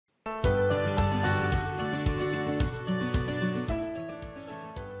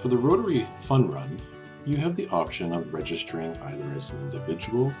For the Rotary Fun Run, you have the option of registering either as an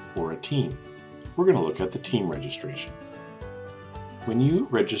individual or a team. We're going to look at the team registration. When you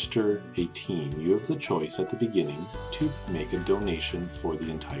register a team, you have the choice at the beginning to make a donation for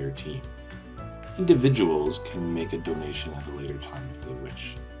the entire team. Individuals can make a donation at a later time if they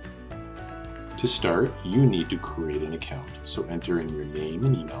wish. To start, you need to create an account, so enter in your name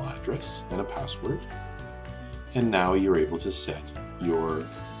and email address and a password. And now you're able to set your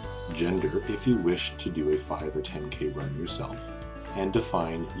gender if you wish to do a 5 or 10K run yourself, and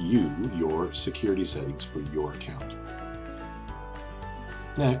define your security settings for your account.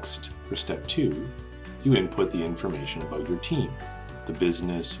 Next, for step 2, you input the information about your team, the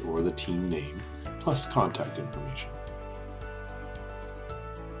business or the team name, plus contact information.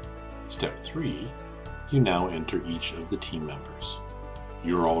 Step 3, you now enter each of the team members.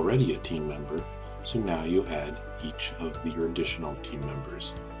 You're already a team member, so now you add each of your additional team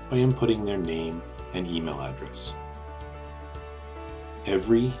members by inputting their name and email address.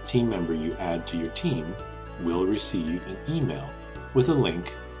 Every team member you add to your team will receive an email with a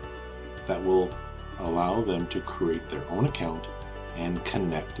link that will allow them to create their own account and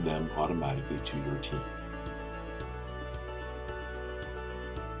connect them automatically to your team.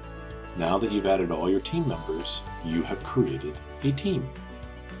 Now that you've added all your team members, you have created a team.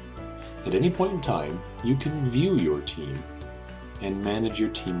 At any point in time, you can view your team and manage your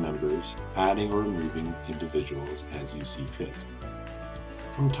team members, adding or removing individuals as you see fit.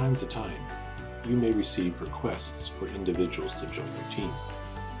 From time to time, you may receive requests for individuals to join your team.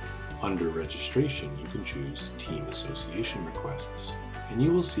 Under registration, you can choose Team Association Requests, and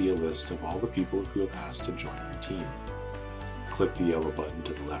you will see a list of all the people who have asked to join your team. Click the yellow button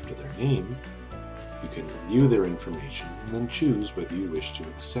to the left of their name. You can view their information and then choose whether you wish to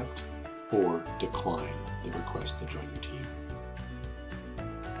accept or decline the request to join your team.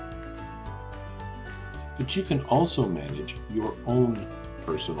 But you can also manage your own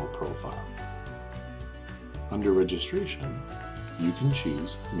personal profile. Under registration, you can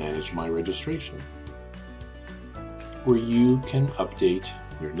choose Manage My Registration, where you can update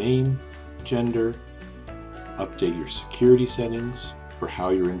your name, gender, update your security settings for how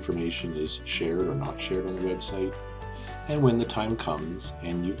your information is shared or not shared on the website, and when the time comes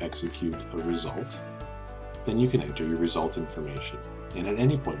and you execute a result, then you can enter your result information. And at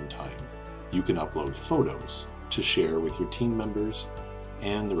any point in time, you can upload photos to share with your team members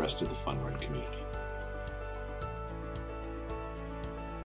and the rest of the Fun Run community.